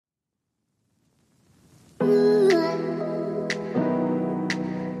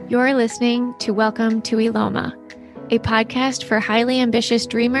You're listening to Welcome to Eloma, a podcast for highly ambitious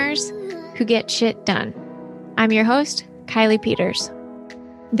dreamers who get shit done. I'm your host, Kylie Peters.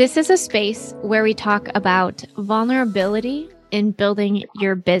 This is a space where we talk about vulnerability in building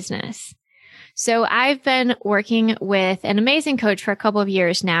your business. So I've been working with an amazing coach for a couple of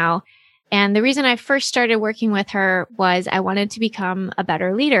years now. And the reason I first started working with her was I wanted to become a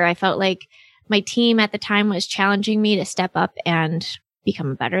better leader. I felt like my team at the time was challenging me to step up and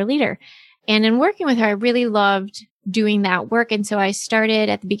become a better leader. And in working with her, I really loved doing that work. And so I started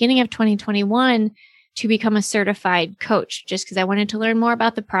at the beginning of 2021 to become a certified coach, just because I wanted to learn more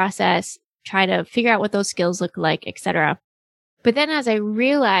about the process, try to figure out what those skills look like, etc. But then as I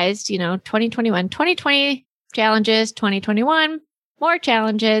realized, 2020 challenges, 2021, more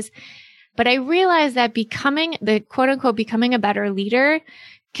challenges. But I realized that becoming a better leader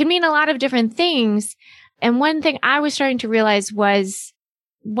can mean a lot of different things. And one thing I was starting to realize was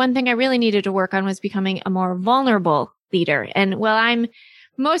one thing I really needed to work on was becoming a more vulnerable leader. And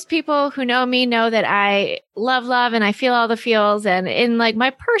most people who know me know that I love and I feel all the feels. And in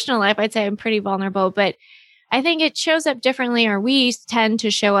my personal life, I'd say I'm pretty vulnerable, but I think it shows up differently, or we tend to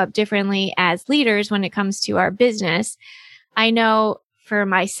show up differently as leaders when it comes to our business. I know for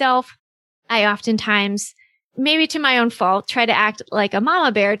myself, I oftentimes, maybe to my own fault, try to act like a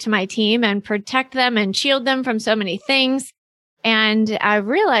mama bear to my team and protect them and shield them from so many things. And I've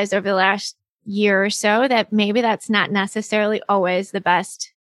realized over the last year or so that maybe that's not necessarily always the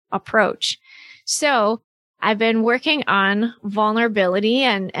best approach. So I've been working on vulnerability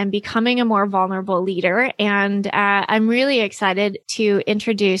and becoming a more vulnerable leader. And I'm really excited to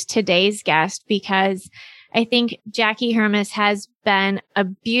introduce today's guest because I think Jackie Hermes has been a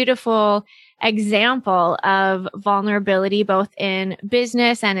beautiful example of vulnerability, both in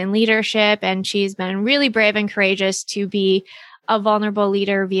business and in leadership. And she's been really brave and courageous to be a vulnerable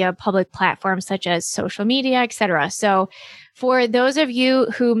leader via public platforms such as social media, etc. So for those of you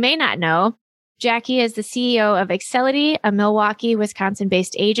who may not know, Jackie is the CEO of Excelity, a Milwaukee,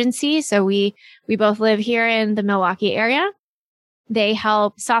 Wisconsin-based agency. So we both live here in the Milwaukee area. They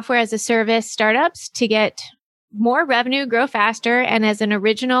help software as a service startups to get more revenue, grow faster. And as an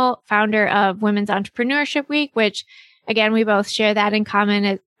original founder of Women's Entrepreneurship Week, which again, we both share that in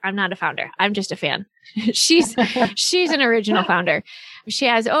common. I'm not a founder. I'm just a fan. She's an original founder. She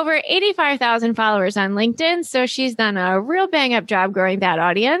has over 85,000 followers on LinkedIn. So she's done a real bang up job growing that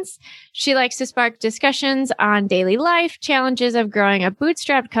audience. She likes to spark discussions on daily life, challenges of growing a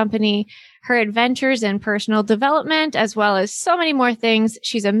bootstrapped company, her adventures in personal development, as well as so many more things.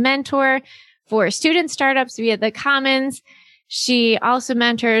 She's a mentor for student startups via the Commons. She also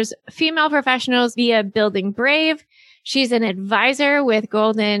mentors female professionals via Building Brave. She's an advisor with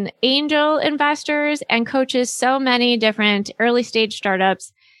Golden Angel investors and coaches so many different early stage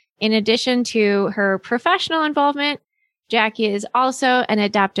startups. In addition to her professional involvement, Jackie is also an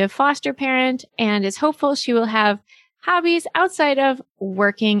adoptive foster parent and is hopeful she will have hobbies outside of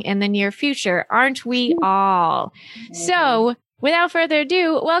working in the near future. Aren't we all? So without further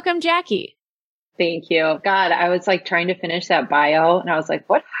ado, welcome, Jackie. Thank you. God, I was trying to finish that bio and I was like,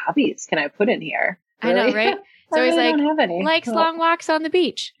 what hobbies can I put in here? Really? I know, right? So he's don't have any. Likes long walks on the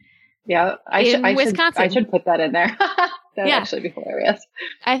beach. Yeah, Wisconsin. I should put that in there. That'd actually be hilarious.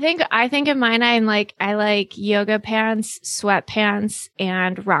 I think of mine. I like yoga pants, sweatpants,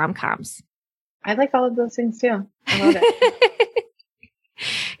 and rom-coms. I like all of those things too. I love it.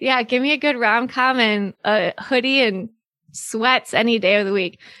 Yeah, give me a good rom-com and a hoodie and sweats any day of the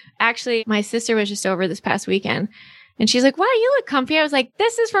week. Actually, my sister was just over this past weekend. And she's like, wow, you look comfy. I was like,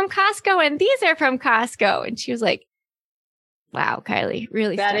 this is from Costco and these are from Costco. And she was like, wow, Kylie,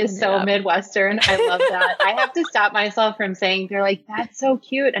 really. That is so Midwestern. I love that. I have to stop myself from saying, they're like, that's so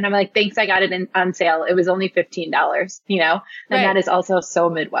cute. And I'm like, thanks. I got it on sale. It was only $15, and right. That is also so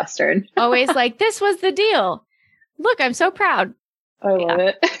Midwestern. Always like, this was the deal. Look, I'm so proud. I love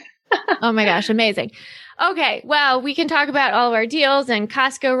it. Oh my gosh. Amazing. Okay. Well, we can talk about all of our deals and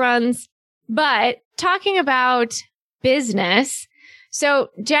Costco runs, but talking about business. So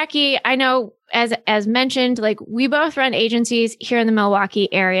Jackie, I know as mentioned, we both run agencies here in the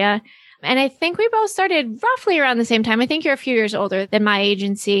Milwaukee area. And I think we both started roughly around the same time. I think you're a few years older than my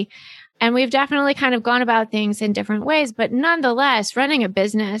agency. And we've definitely kind of gone about things in different ways, but nonetheless, running a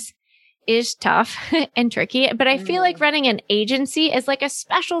business is tough and tricky. But I feel like running an agency is like a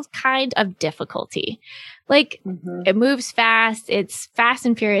special kind of difficulty. It moves fast. It's fast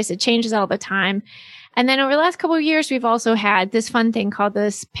and furious. It changes all the time. And then over the last couple of years, we've also had this fun thing called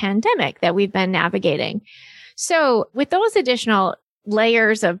this pandemic that we've been navigating. So with those additional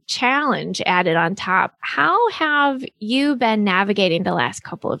layers of challenge added on top. How have you been navigating the last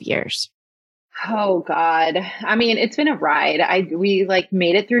couple of years? Oh God. I mean, it's been a ride. We like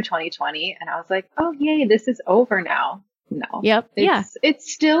made it through 2020 and I was like, oh yay, this is over now. No. Yep.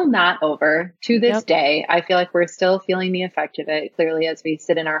 It's still not over to this day. I feel like we're still feeling the effect of it clearly as we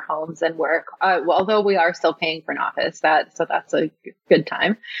sit in our homes and work. Well, although we are still paying for an office, so that's a good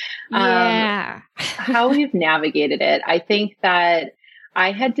time. Yeah. How we've navigated it. I think that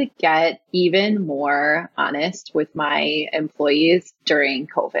I had to get even more honest with my employees during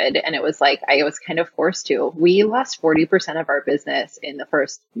COVID. And it was like, I was kind of forced to. We lost 40% of our business in the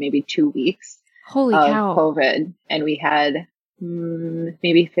first maybe 2 weeks Holy of cow. COVID. And we had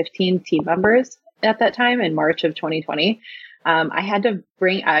maybe 15 team members at that time in March of 2020.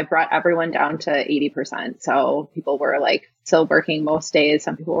 I brought everyone down to 80%. So people were like still working most days.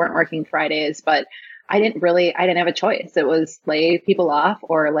 Some people weren't working Fridays, but I didn't have a choice. It was lay people off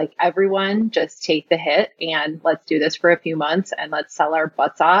or like everyone just take the hit and let's do this for a few months and let's sell our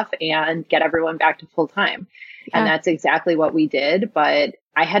butts off and get everyone back to full time. Yeah. And that's exactly what we did. But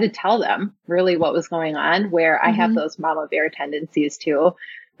I had to tell them really what was going on, where I have those mama bear tendencies too,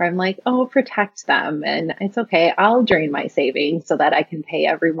 where I'm like, oh, protect them. And it's okay. I'll drain my savings so that I can pay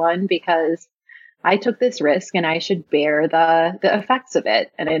everyone because I took this risk and I should bear the effects of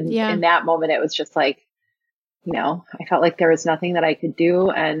it. And in that moment, it was just like, I felt like there was nothing that I could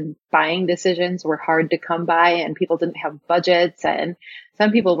do, and buying decisions were hard to come by and people didn't have budgets. And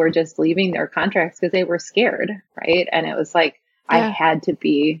some people were just leaving their contracts because they were scared. Right. And it was like, I had to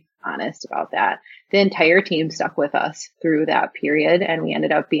be honest about that. The entire team stuck with us through that period. And we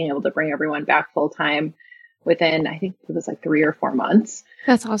ended up being able to bring everyone back full time within, I think it was like 3 or 4 months.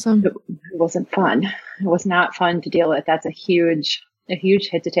 That's awesome. It wasn't fun. It was not fun to deal with. That's a huge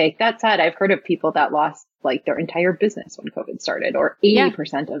hit to take. That said, I've heard of people that lost like their entire business when COVID started, or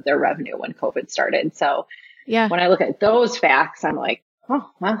 80% of their revenue when COVID started. So when I look at those facts, I'm like, oh,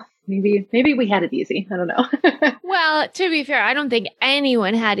 well, maybe we had it easy. I don't know. Well, to be fair, I don't think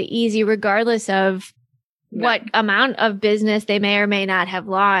anyone had it easy, regardless of what amount of business they may or may not have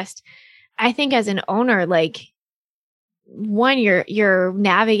lost. I think as an owner, like, one, you're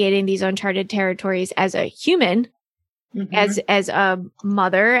navigating these uncharted territories as a human, as a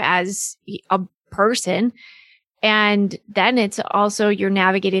mother, as a person. And then it's also, you're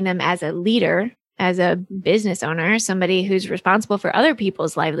navigating them as a leader, as a business owner, somebody who's responsible for other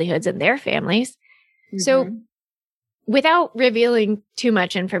people's livelihoods and their families. So without revealing too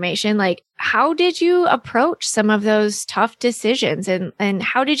much information, like, how did you approach some of those tough decisions, and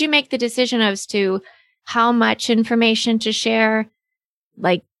how did you make the decision as to how much information to share?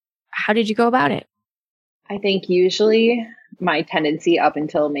 Like, how did you go about it? I think usually my tendency up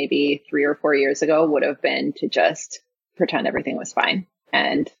until maybe 3 or 4 years ago would have been to just pretend everything was fine.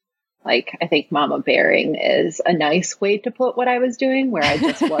 And like, I think mama bearing is a nice way to put what I was doing, where I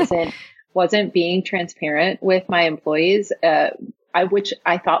just wasn't being transparent with my employees, which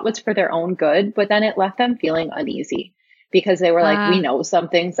I thought was for their own good, but then it left them feeling uneasy because they were like, we know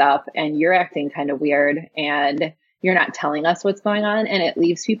something's up and you're acting kind of weird and you're not telling us what's going on. And it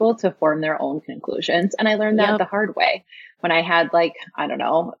leaves people to form their own conclusions. And I learned that the hard way when I had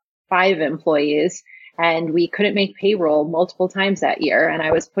 5 employees and we couldn't make payroll multiple times that year. And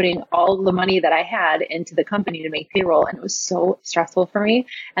I was putting all the money that I had into the company to make payroll. And it was so stressful for me.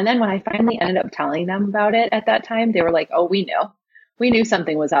 And then when I finally ended up telling them about it at that time, they were like, oh, we knew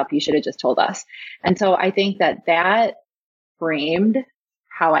something was up. You should have just told us. And so I think that framed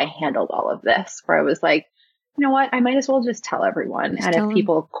how I handled all of this, where I was like, you know what, I might as well just tell everyone. And if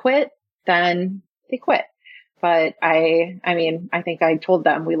people quit, then they quit. But I think I told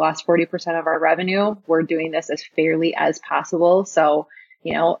them we lost 40% of our revenue. We're doing this as fairly as possible. So,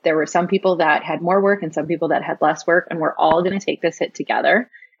 there were some people that had more work and some people that had less work, and we're all going to take this hit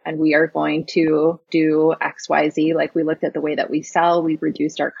together. And we are going to do X, Y, Z. Like, we looked at the way that we sell. We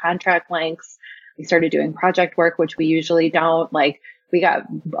reduced our contract lengths. We started doing project work, which we usually don't. Like, we got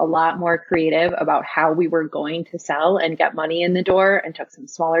a lot more creative about how we were going to sell and get money in the door, and took some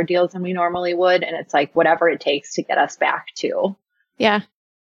smaller deals than we normally would. And it's like, whatever it takes to get us back to. Yeah.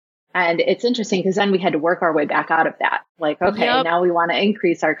 And it's interesting because then we had to work our way back out of that. Like, okay, now we want to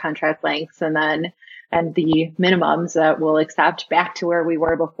increase our contract lengths and the minimums that we'll accept back to where we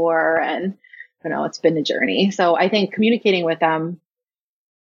were before. And, it's been a journey. So I think communicating with them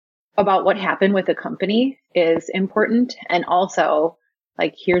about what happened with the company is important. And also,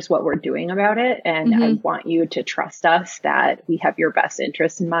 like, here's what we're doing about it. And I want you to trust us that we have your best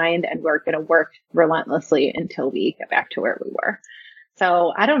interest in mind, and we're going to work relentlessly until we get back to where we were.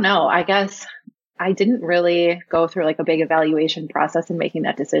 So I don't know. I guess I didn't really go through like a big evaluation process in making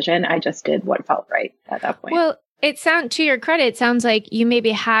that decision. I just did what felt right at that point. Well, to your credit, it sounds like you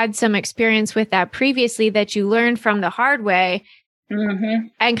maybe had some experience with that previously that you learned from the hard way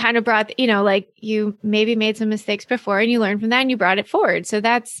and kind of brought, like you maybe made some mistakes before and you learned from that and you brought it forward. So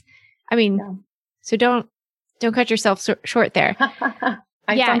that's, so don't cut yourself short there.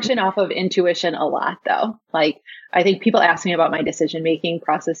 I function off of intuition a lot though. Like I think people ask me about my decision-making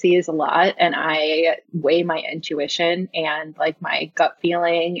processes a lot, and I weigh my intuition and like my gut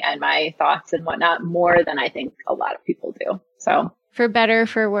feeling and my thoughts and whatnot more than I think a lot of people do. So for better,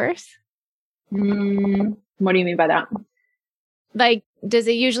 for worse? What do you mean by that? Like, does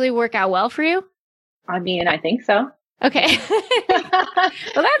it usually work out well for you? I mean, I think so. Okay.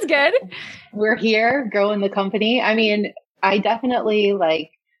 Well, that's good. We're here growing the company. I mean, I definitely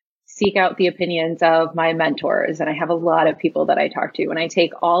like seek out the opinions of my mentors, and I have a lot of people that I talk to, and I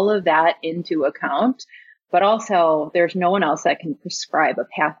take all of that into account, but also there's no one else that can prescribe a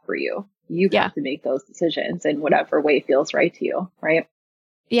path for you. You have to make those decisions in whatever way feels right to you. Right.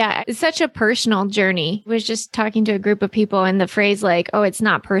 Yeah, it's such a personal journey. I was just talking to a group of people and the phrase like, oh, it's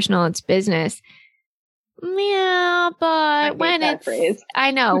not personal, it's business. Yeah, but when it's,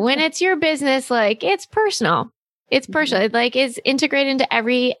 I know, when it's your business, like it's personal. It's personal. It like is integrated into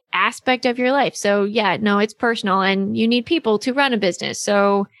every aspect of your life. So yeah, no, it's personal and you need people to run a business.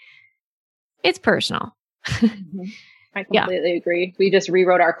 So it's personal. I completely agree. We just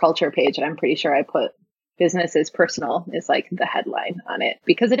rewrote our culture page and I'm pretty sure I put business is personal is like the headline on it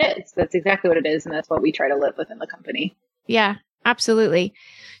because it is. That's exactly what it is. And that's what we try to live within the company. Yeah, absolutely.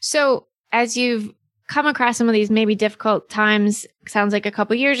 So as you've come across some of these maybe difficult times, sounds like a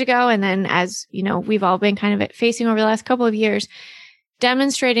couple of years ago, and then as you know, we've all been kind of facing over the last couple of years,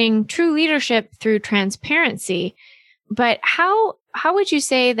 demonstrating true leadership through transparency. But how would you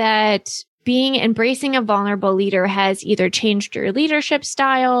say that embracing a vulnerable leader has either changed your leadership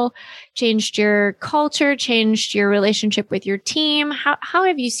style, changed your culture, changed your relationship with your team? How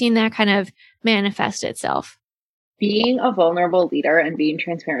have you seen that kind of manifest itself? Being a vulnerable leader and being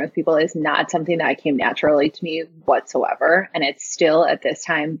transparent with people is not something that came naturally to me whatsoever. And it's still at this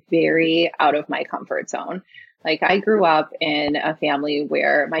time very out of my comfort zone. Like I grew up in a family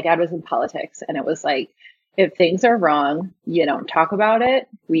where my dad was in politics, and it was like, if things are wrong, you don't talk about it.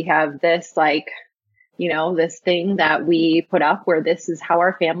 We have this like, this thing that we put up where this is how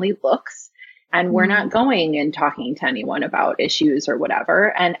our family looks. And we're not going and talking to anyone about issues or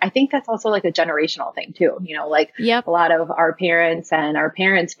whatever. And I think that's also like a generational thing too. A lot of our parents and our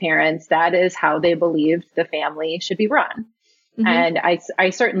parents' parents, that is how they believed the family should be run. And I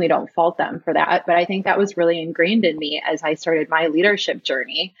certainly don't fault them for that. But I think that was really ingrained in me as I started my leadership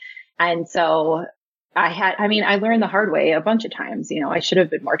journey. And so I learned the hard way a bunch of times. I should have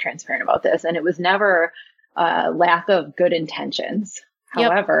been more transparent about this. And it was never a lack of good intentions.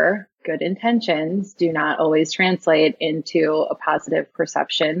 However, good intentions do not always translate into a positive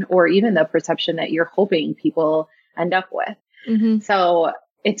perception or even the perception that you're hoping people end up with. So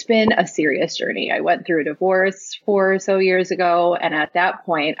it's been a serious journey. I went through a divorce 4 or so years ago. And at that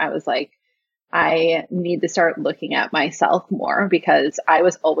point, I was like, I need to start looking at myself more because I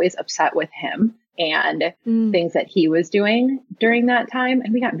was always upset with him and things that he was doing during that time.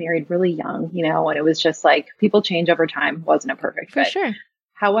 And we got married really young, and it was just like people change over time. Wasn't a perfect fit. For sure.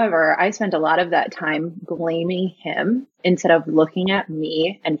 However, I spent a lot of that time blaming him instead of looking at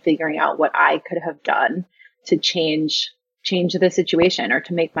me and figuring out what I could have done to change the situation or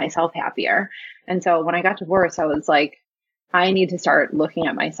to make myself happier. And so when I got divorced, I was like, I need to start looking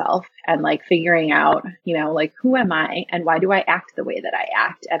at myself and like figuring out, like who am I and why do I act the way that I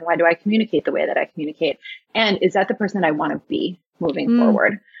act and why do I communicate the way that I communicate? And is that the person I want to be moving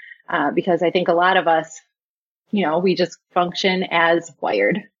forward? Because I think a lot of us, we just function as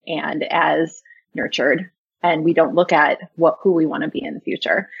wired and as nurtured, and we don't look at who we want to be in the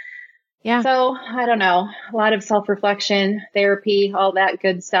future. Yeah. So I don't know, a lot of self-reflection, therapy, all that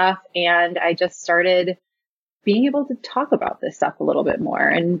good stuff. And I just started being able to talk about this stuff a little bit more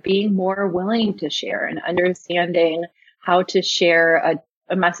and being more willing to share and understanding how to share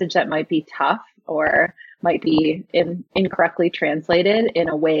a message that might be tough or might be incorrectly translated in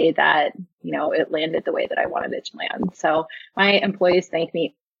a way that, it landed the way that I wanted it to land. So my employees thank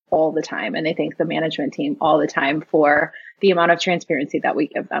me all the time, and they thank the management team all the time for the amount of transparency that we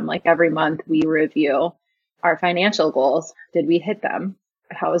give them. Like every month we review our financial goals. Did we hit them?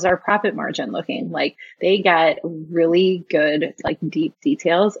 How is our profit margin looking? Like they get really good, like deep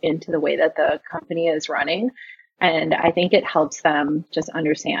details into the way that the company is running And I think it helps them just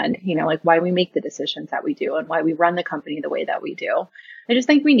understand, like why we make the decisions that we do and why we run the company the way that we do. I just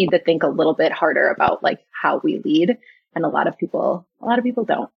think we need to think a little bit harder about like how we lead. And a lot of people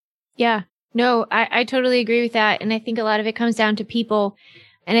don't. Yeah, no, I totally agree with that. And I think a lot of it comes down to people.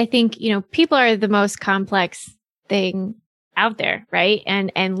 And I think, people are the most complex thing out there, right?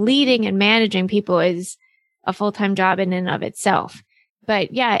 And leading and managing people is a full-time job in and of itself.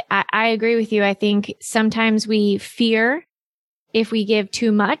 But yeah, I agree with you. I think sometimes we fear if we give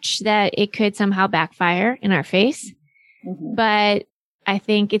too much that it could somehow backfire in our face. Mm-hmm. But I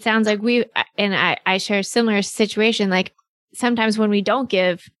think it sounds like I share a similar situation. Like sometimes when we don't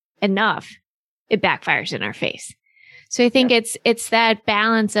give enough, it backfires in our face. So I think it's that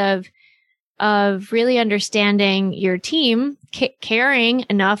balance of really understanding your team, caring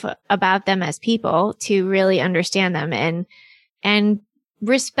enough about them as people to really understand them and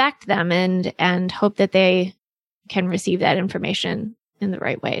respect them and hope that they can receive that information in the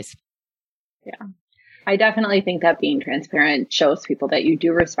right ways. Yeah. I definitely think that being transparent shows people that you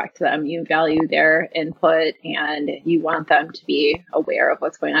do respect them, you value their input, and you want them to be aware of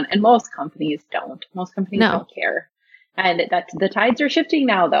what's going on. And most companies don't. Most companies don't care. And the tides are shifting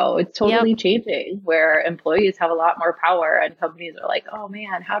now, though. It's totally changing, where employees have a lot more power and companies are like, oh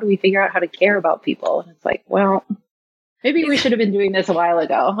man, how do we figure out how to care about people? And it's like, well, maybe we should have been doing this a while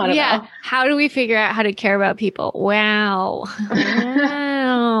ago. I don't know. How do we figure out how to care about people? Wow.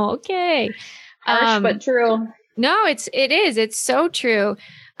 Wow. Okay. Harsh, but true. No, it is. It's so true.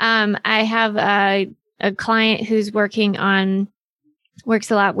 I have a client who's works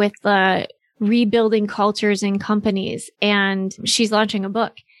a lot with rebuilding cultures in companies, and she's launching a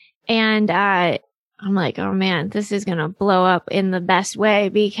book. And I'm like, oh man, this is going to blow up in the best way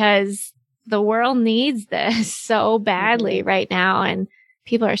because the world needs this so badly right now, and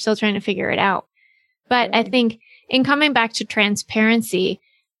people are still trying to figure it out. But I think in coming back to transparency,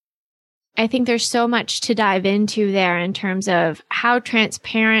 I think there's so much to dive into there in terms of how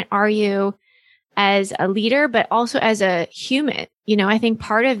transparent are you as a leader, but also as a human. I think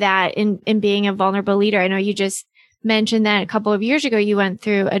part of that in being a vulnerable leader, I know you just mentioned that a couple of years ago, you went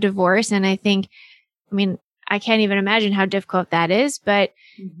through a divorce. And I can't even imagine how difficult that is, but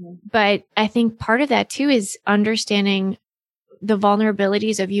I think part of that too is understanding the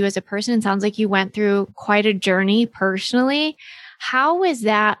vulnerabilities of you as a person. It sounds like you went through quite a journey personally. How was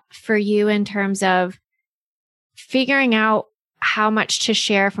that for you in terms of figuring out how much to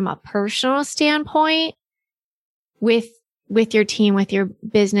share from a personal standpoint with your team, with your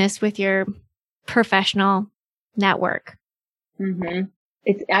business, with your professional network? Mm-hmm.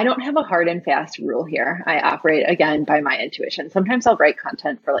 I don't have a hard and fast rule here. I operate again by my intuition. Sometimes I'll write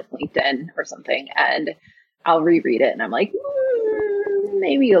content for like LinkedIn or something and I'll reread it and I'm like,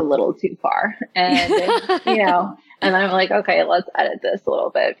 maybe a little too far. And, and I'm like, okay, let's edit this a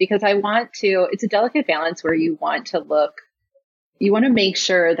little bit because it's a delicate balance where you want to make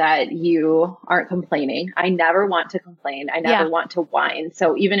sure that you aren't complaining. I never want to complain. I never want to whine.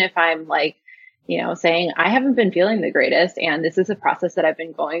 So even if I'm like, saying I haven't been feeling the greatest and this is a process that I've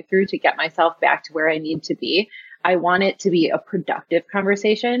been going through to get myself back to where I need to be, I want it to be a productive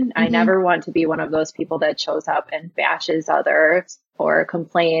conversation. Mm-hmm. I never want to be one of those people that shows up and bashes others or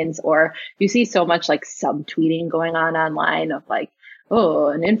complains, or you see so much like subtweeting going on online of like, oh,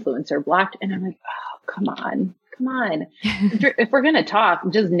 an influencer blocked. And I'm like, oh, come on. If we're going to talk,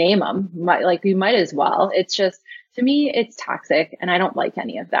 just name them. You might as well. It's just, to me, it's toxic and I don't like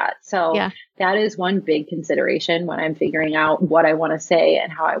any of that. So that is one big consideration when I'm figuring out what I want to say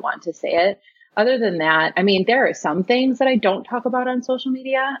and how I want to say it. Other than that, there are some things that I don't talk about on social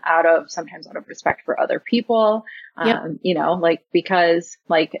media sometimes out of respect for other people. Because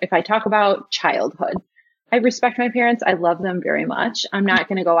if I talk about childhood, I respect my parents. I love them very much. I'm not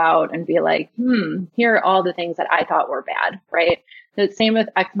going to go out and be like, here are all the things that I thought were bad, right? The same with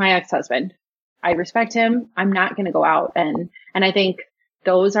my ex-husband. I respect him. I'm not going to go out and I think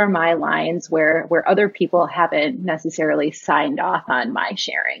those are my lines where other people haven't necessarily signed off on my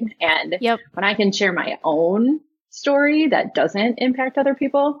sharing. And when I can share my own story that doesn't impact other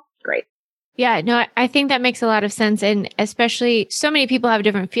people, great. Yeah, no, I think that makes a lot of sense. And especially so many people have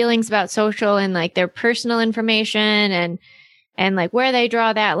different feelings about social and like their personal information and like where they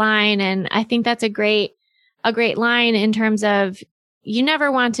draw that line. And I think that's a great line in terms of you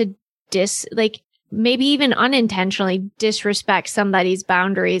never want to maybe even unintentionally disrespect somebody's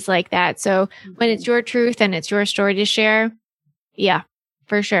boundaries like that. So when it's your truth and it's your story to share, yeah,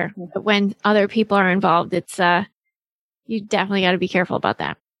 for sure. But when other people are involved, it's, you definitely got to be careful about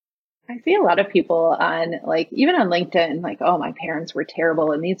that. I see a lot of people on like, even on LinkedIn, like, oh, my parents were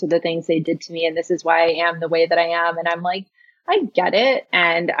terrible and these are the things they did to me. And this is why I am the way that I am. And I'm like, I get it.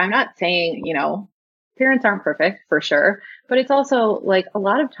 And I'm not saying, parents aren't perfect for sure, but it's also like a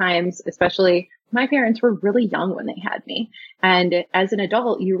lot of times, especially my parents were really young when they had me. And as an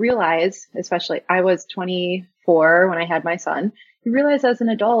adult, you realize, especially I was 24 when I had my son, you realize as an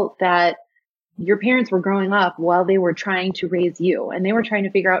adult that your parents were growing up while they were trying to raise you and they were trying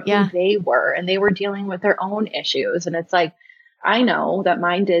to figure out who they were and they were dealing with their own issues. And it's like, I know that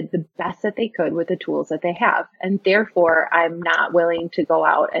mine did the best that they could with the tools that they have. And therefore I'm not willing to go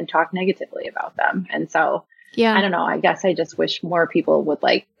out and talk negatively about them. And so, I don't know, I guess I just wish more people would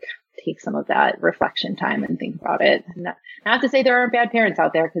like take some of that reflection time and think about it. Not to say there aren't bad parents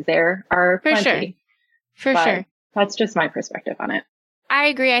out there, because there are plenty. For sure. That's just my perspective on it. I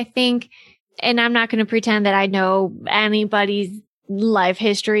agree. I think, and I'm not going to pretend that I know anybody's life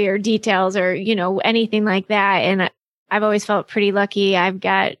history or details or, anything like that. And I've always felt pretty lucky. I've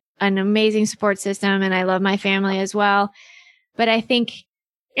got an amazing support system and I love my family as well. But I think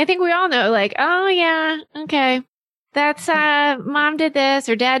we all know, like, oh yeah, okay, that's, mom did this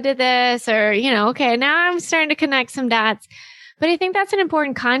or dad did this or, okay, now I'm starting to connect some dots. But I think that's an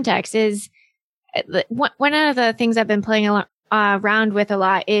important context is one of the things I've been playing around with a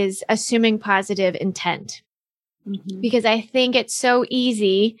lot is assuming positive intent. Mm-hmm. Because I think it's so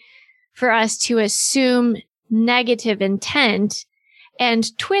easy for us to assume negative intent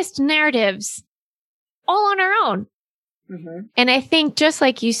and twist narratives all on our own. Mm-hmm. And I think just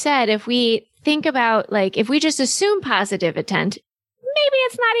like you said, if we think about like, if we just assume positive intent, maybe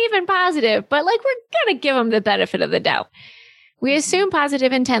it's not even positive, but like we're going to give them the benefit of the doubt. We assume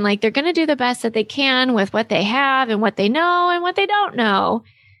positive intent, like they're going to do the best that they can with what they have and what they know and what they don't know.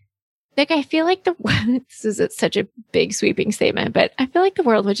 Like, I feel like this is such a big sweeping statement, but I feel like the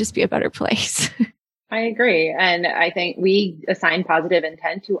world would just be a better place. I agree. And I think we assign positive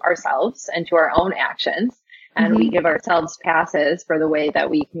intent to ourselves and to our own actions. And we give ourselves passes for the way that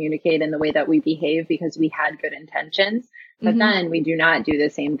we communicate and the way that we behave because we had good intentions. But then we do not do the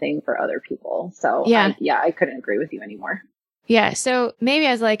same thing for other people. So I couldn't agree with you anymore. Yeah. So maybe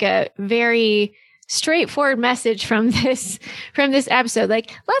as like a very straightforward message from this episode,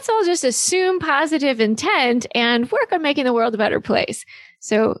 like, let's all just assume positive intent and work on making the world a better place.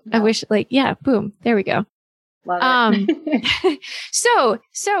 So I wish boom, there we go. Love it. So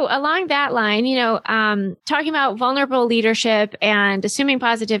along that line, talking about vulnerable leadership and assuming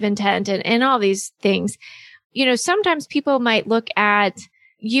positive intent and all these things, sometimes people might look at,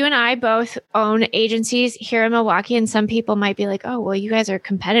 you and I both own agencies here in Milwaukee, and some people might be like, oh, well, you guys are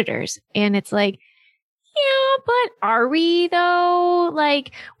competitors. And it's like, yeah, but are we though?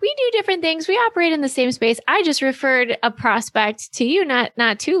 Like, we do different things. We operate in the same space. I just referred a prospect to you not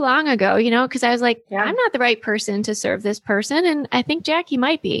too long ago, because I was like, I'm not the right person to serve this person. And I think Jackie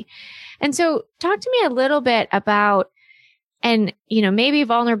might be. And so talk to me a little bit about, and, maybe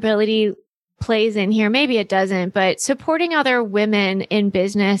vulnerability plays in here, maybe it doesn't, but supporting other women in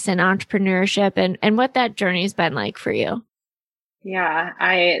business and entrepreneurship and what that journey has been like for you. Yeah,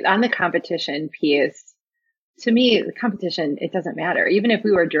 on the competition piece, to me, the competition, it doesn't matter. Even if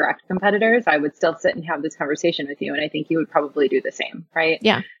we were direct competitors, I would still sit and have this conversation with you. And I think you would probably do the same, right?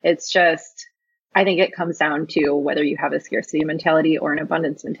 Yeah. It's just, I think it comes down to whether you have a scarcity mentality or an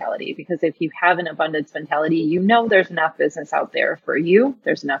abundance mentality. Because if you have an abundance mentality, there's enough business out there for you.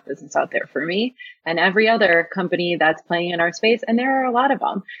 There's enough business out there for me and every other company that's playing in our space. And there are a lot of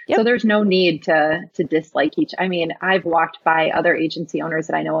them. Yep. So there's no need to dislike I've walked by other agency owners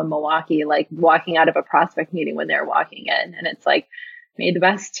that I know in Milwaukee, like walking out of a prospect meeting when they're walking in. And it's like, may the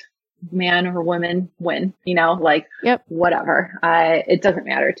best man or woman win, whatever. It doesn't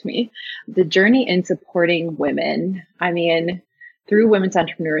matter to me. The journey in supporting women, through Women's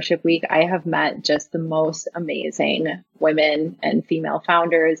Entrepreneurship Week, I have met just the most amazing women and female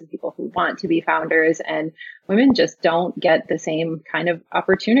founders and people who want to be founders, and women just don't get the same kind of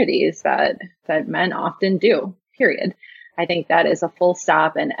opportunities that men often do, period. I think that is a full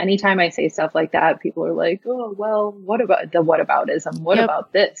stop. And anytime I say stuff like that, people are like, oh, well, what about the whataboutism? What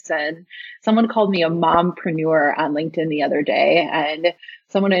about this? And someone called me a mompreneur on LinkedIn the other day. And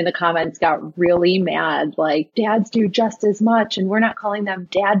someone in the comments got really mad, like, dads do just as much and we're not calling them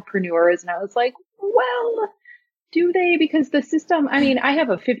dadpreneurs. And I was like, well, do they? Because the system, I have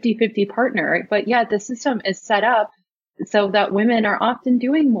a 50-50 partner, but yeah, the system is set up so that women are often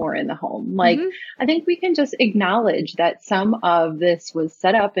doing more in the home. I think we can just acknowledge that some of this was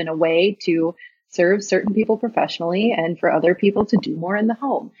set up in a way to serve certain people professionally and for other people to do more in the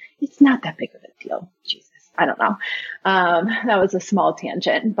home. It's not that big of a deal. Jesus. I don't know. That was a small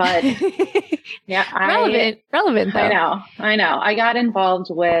tangent, but yeah, relevant though. I know. I got involved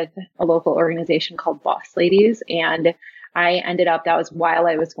with a local organization called Boss Ladies, and that was while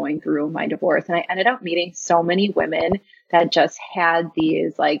I was going through my divorce, and I ended up meeting so many women that just had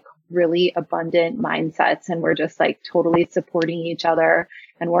these like really abundant mindsets and were just like totally supporting each other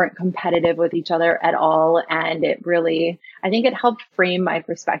and weren't competitive with each other at all. And I think it helped frame my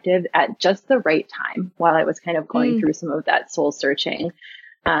perspective at just the right time while I was kind of going through some of that soul searching.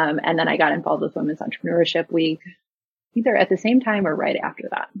 And then I got involved with Women's Entrepreneurship Week, either at the same time or right after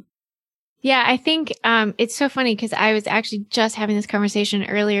that. Yeah, I think it's so funny because I was actually just having this conversation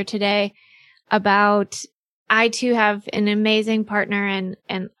earlier today about I too have an amazing partner,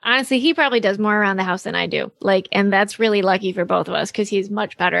 and honestly, he probably does more around the house than I do. Like, and that's really lucky for both of us because he's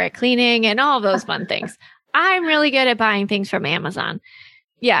much better at cleaning and all of those fun things. I'm really good at buying things from Amazon.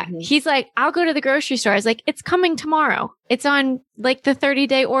 Yeah. Mm-hmm. He's like, I'll go to the grocery store. I was like, it's coming tomorrow. It's on like the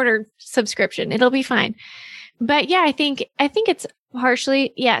 30-day order subscription. It'll be fine. But yeah, I think it's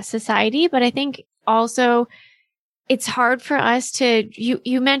partially, society, but I think also it's hard for us to,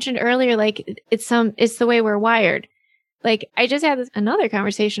 you mentioned earlier, like it's the way we're wired. Like I just had another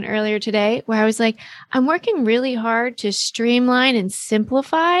conversation earlier today where I was like, I'm working really hard to streamline and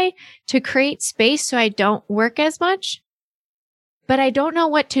simplify to create space so I don't work as much, but I don't know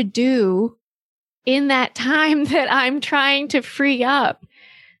what to do in that time that I'm trying to free up.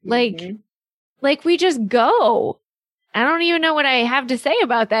 Like we just go. I don't even know what I have to say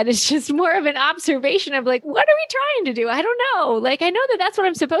about that. It's just more of an observation of like, what are we trying to do? I don't know. Like, I know that that's what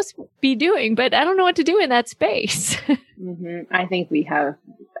I'm supposed to be doing, but I don't know what to do in that space. I think we have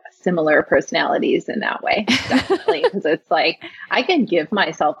similar personalities in that way, definitely. Because it's like, I can give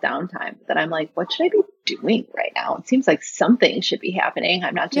myself downtime, but then I'm like, what should I be doing right now? It seems like something should be happening.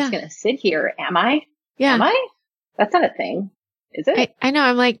 I'm not just going to sit here. Am I? Yeah. Am I? That's not a thing. Is it? I know.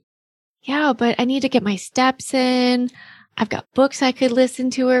 I'm like, yeah, but I need to get my steps in. I've got books I could listen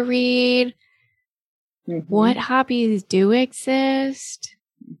to or read. What hobbies do exist?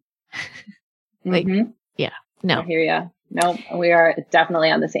 Yeah, no. I hear you. No, we are definitely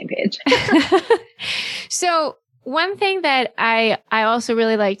on the same page. So one thing that I also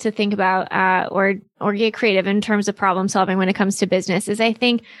really like to think about or get creative in terms of problem solving when it comes to business is I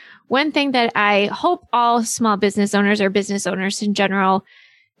think one thing that I hope all small business owners or business owners in general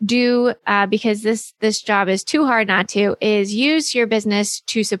do, because this job is too hard not to, is use your business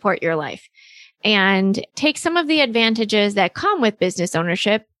to support your life and take some of the advantages that come with business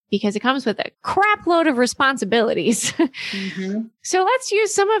ownership because it comes with a crap load of responsibilities. So let's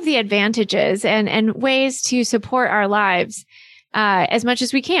use some of the advantages and ways to support our lives as much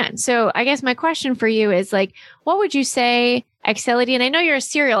as we can. So I guess my question for you is like, what would you say, Excelity, and I know you're a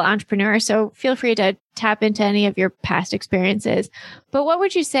serial entrepreneur, so feel free to tap into any of your past experiences, but what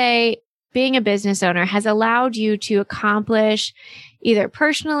would you say being a business owner has allowed you to accomplish either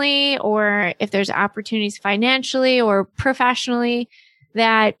personally or if there's opportunities financially or professionally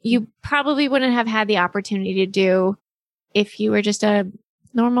that you probably wouldn't have had the opportunity to do if you were just a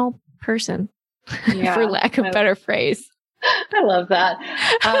normal person, for lack of a better phrase? I love that.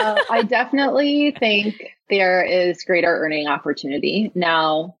 I definitely think there is greater earning opportunity.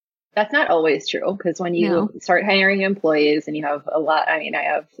 Now, that's not always true because when you start hiring employees and you have a lot, I mean, I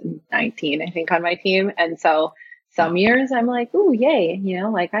have 19, I think, on my team. And so some years I'm like, ooh, yay,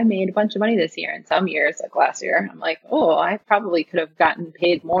 like I made a bunch of money this year. And some years, like last year, I'm like, oh, I probably could have gotten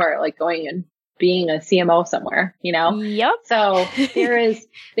paid more, like going and being a CMO somewhere, Yep. So there is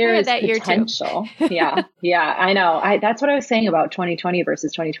potential. Yeah, I know. That's what I was saying about 2020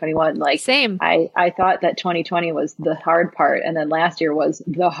 versus 2021. Like, same. I thought that 2020 was the hard part, and then last year was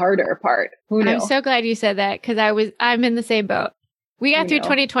the harder part. Who knew? I'm so glad you said that because I'm in the same boat. We got through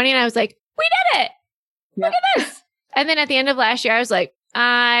 2020, and I was like, we did it. Look at this. And then at the end of last year, I was like,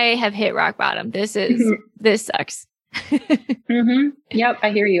 I have hit rock bottom. This sucks. Yep.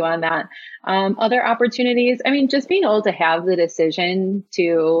 I hear you on that. Other opportunities. I mean, just being able to have the decision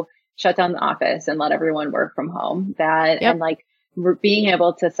to shut down the office and let everyone work from home and like being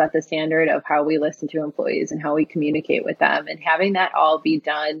able to set the standard of how we listen to employees and how we communicate with them and having that all be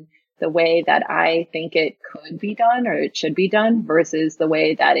done the way that I think it could be done or it should be done versus the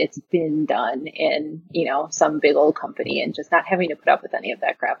way that it's been done in, some big old company and just not having to put up with any of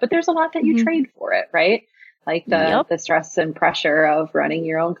that crap. But there's a lot that you trade for it, right? Like the stress and pressure of running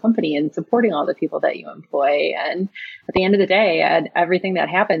your own company and supporting all the people that you employ. And at the end of the day, everything that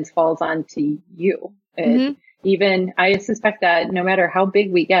happens falls onto you. Even I suspect that no matter how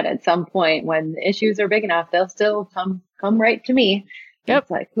big we get at some point, when the issues are big enough, they'll still come right to me. Yep.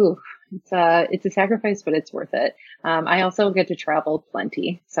 It's like, ooh, It's a sacrifice, but it's worth it. I also get to travel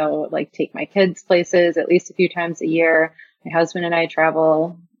plenty. So like take my kids places at least a few times a year. My husband and I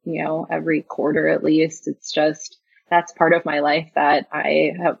travel, every quarter at least. It's just, that's part of my life that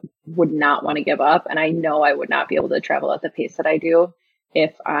would not want to give up. And I know I would not be able to travel at the pace that I do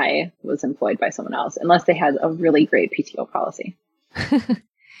if I was employed by someone else, unless they had a really great PTO policy.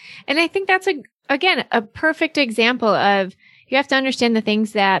 And I think that's again, a perfect example of you have to understand the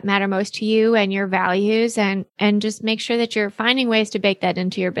things that matter most to you and your values and just make sure that you're finding ways to bake that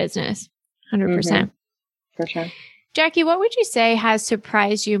into your business. 100%. For sure. Jackie, what would you say has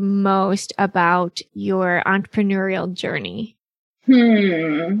surprised you most about your entrepreneurial journey?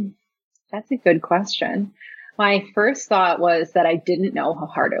 That's a good question. My first thought was that I didn't know how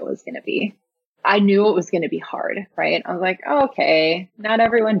hard it was going to be. I knew it was going to be hard, right? I was like, oh, okay, not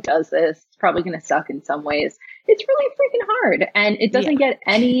everyone does this. It's probably going to suck in some ways. It's really freaking hard. And it doesn't get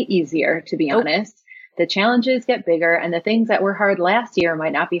any easier, to be honest. The challenges get bigger, and the things that were hard last year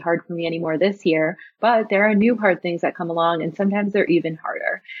might not be hard for me anymore this year, but there are new hard things that come along, and sometimes they're even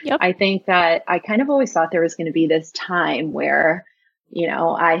harder. I think that I kind of always thought there was going to be this time where,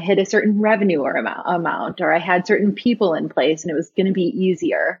 I hit a certain revenue or amount, or I had certain people in place and it was going to be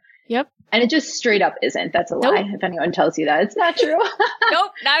easier. And it just straight up isn't. That's a lie. If anyone tells you that, it's not true.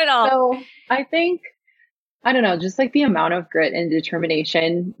 Nope, not at all. So I think, I don't know, just like the amount of grit and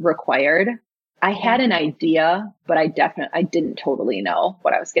determination required. I had an idea, but I didn't totally know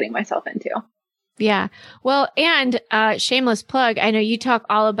what I was getting myself into. Yeah. Well, and shameless plug, I know you talk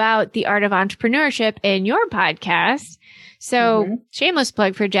all about the art of entrepreneurship in your podcast. So shameless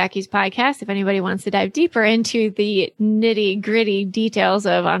plug for Jackie's podcast. If anybody wants to dive deeper into the nitty gritty details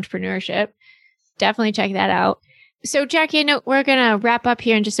of entrepreneurship, definitely check that out. So Jackie, I know we're going to wrap up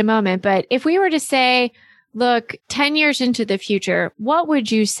here in just a moment, but if we were to say, look, 10 years into the future, what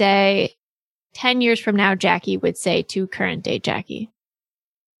would you say 10 years from now, Jackie would say to current day Jackie?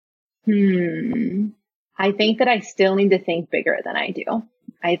 I think that I still need to think bigger than I do.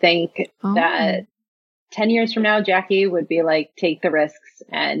 I think that 10 years from now, Jackie would be like, take the risks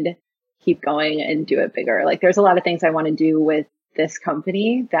and keep going and do it bigger. Like there's a lot of things I want to do with this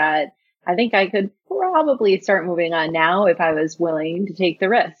company that I think I could probably start moving on now if I was willing to take the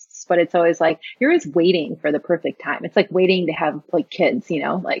risks. But it's always like, you're always waiting for the perfect time. It's like waiting to have like kids,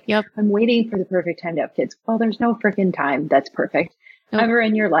 I'm waiting for the perfect time to have kids. Well, there's no freaking time that's perfect ever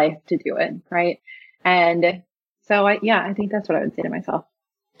in your life to do it. Right. And so I think that's what I would say to myself.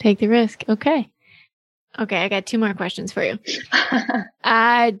 Take the risk. Okay. I got two more questions for you.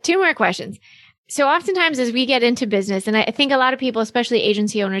 Two more questions. So oftentimes as we get into business, and I think a lot of people, especially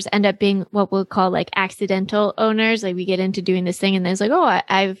agency owners, end up being what we'll call like accidental owners. Like we get into doing this thing and then it's like, oh,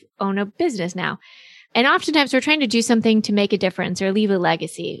 I've owned a business now. And oftentimes we're trying to do something to make a difference or leave a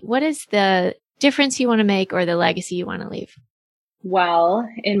legacy. What is the difference you want to make or the legacy you want to leave? Well,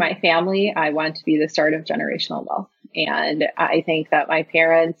 in my family, I want to be the start of generational wealth. And I think that my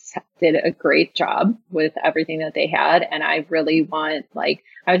parents did a great job with everything that they had. And I really want,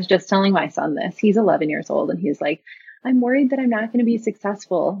 I was just telling my son this, he's 11 years old and he's like, I'm worried that I'm not going to be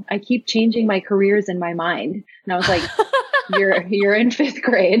successful. I keep changing my careers in my mind. And I was like, you're in fifth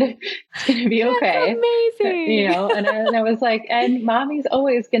grade. It's going to be okay. That's amazing. And I was like, and mommy's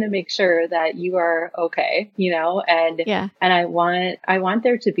always going to make sure that you are okay, and I want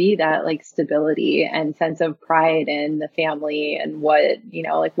there to be that like stability and sense of pride in the family and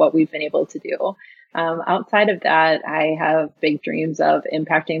what we've been able to do. Outside of that, I have big dreams of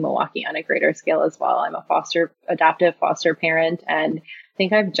impacting Milwaukee on a greater scale as well. I'm a adoptive foster parent. And I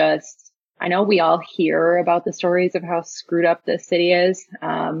think I know we all hear about the stories of how screwed up this city is.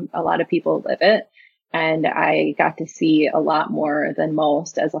 A lot of people live it. And I got to see a lot more than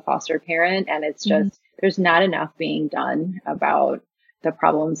most as a foster parent. And it's just, there's not enough being done about the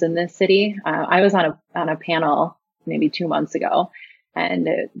problems in this city. I was on a panel maybe 2 months ago. And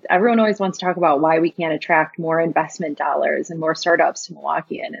everyone always wants to talk about why we can't attract more investment dollars and more startups to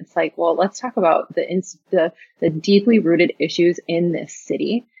Milwaukee. And it's like, well, let's talk about the deeply rooted issues in this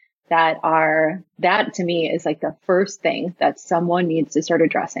city that to me is like the first thing that someone needs to start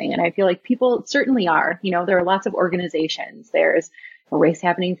addressing. And I feel like people certainly are, there are lots of organizations. There's a race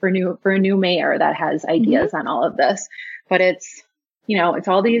happening for a new mayor that has ideas on all of this, but it's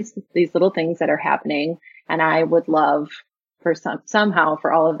all these little things that are happening. And I would love for somehow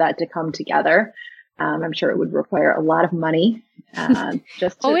for all of that to come together. I'm sure it would require a lot of money,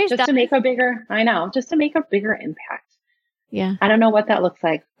 just to make a bigger impact. Yeah. I don't know what that looks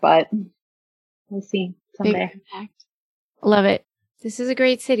like, but we'll see someday. Big impact. Love it. This is a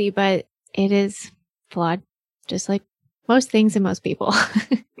great city, but it is flawed, just like most things and most people.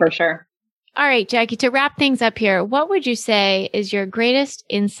 For sure. All right, Jackie, to wrap things up here, what would you say is your greatest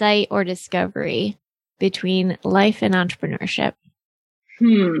insight or discovery between life and entrepreneurship?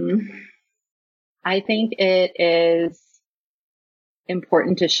 I think it is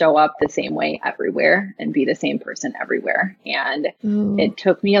important to show up the same way everywhere and be the same person everywhere. And it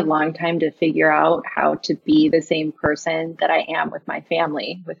took me a long time to figure out how to be the same person that I am with my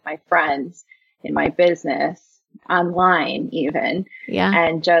family, with my friends, in my business, online even. Yeah.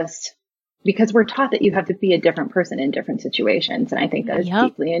 And just because we're taught that you have to be a different person in different situations. And I think that is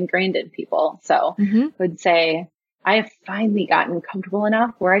deeply ingrained in people. So I would say I have finally gotten comfortable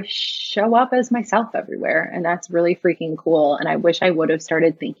enough where I show up as myself everywhere. And that's really freaking cool. And I wish I would have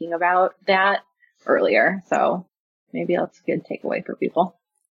started thinking about that earlier. So maybe that's a good takeaway for people.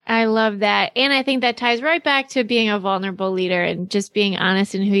 I love that. And I think that ties right back to being a vulnerable leader and just being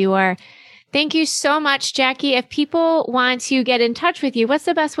honest in who you are. Thank you so much, Jackie. If people want to get in touch with you, what's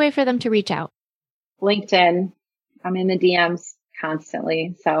the best way for them to reach out? LinkedIn. I'm in the DMs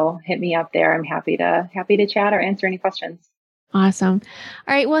constantly. So hit me up there. I'm happy to chat or answer any questions. Awesome.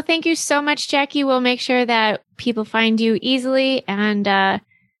 All right. Well, thank you so much, Jackie. We'll make sure that people find you easily. And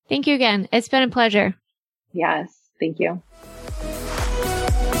thank you again. It's been a pleasure. Yes. Thank you.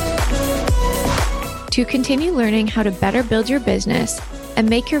 To continue learning how to better build your business and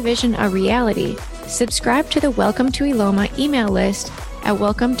make your vision a reality, subscribe to the Welcome to Eloma email list at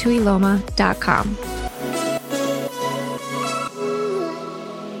welcometoeloma.com.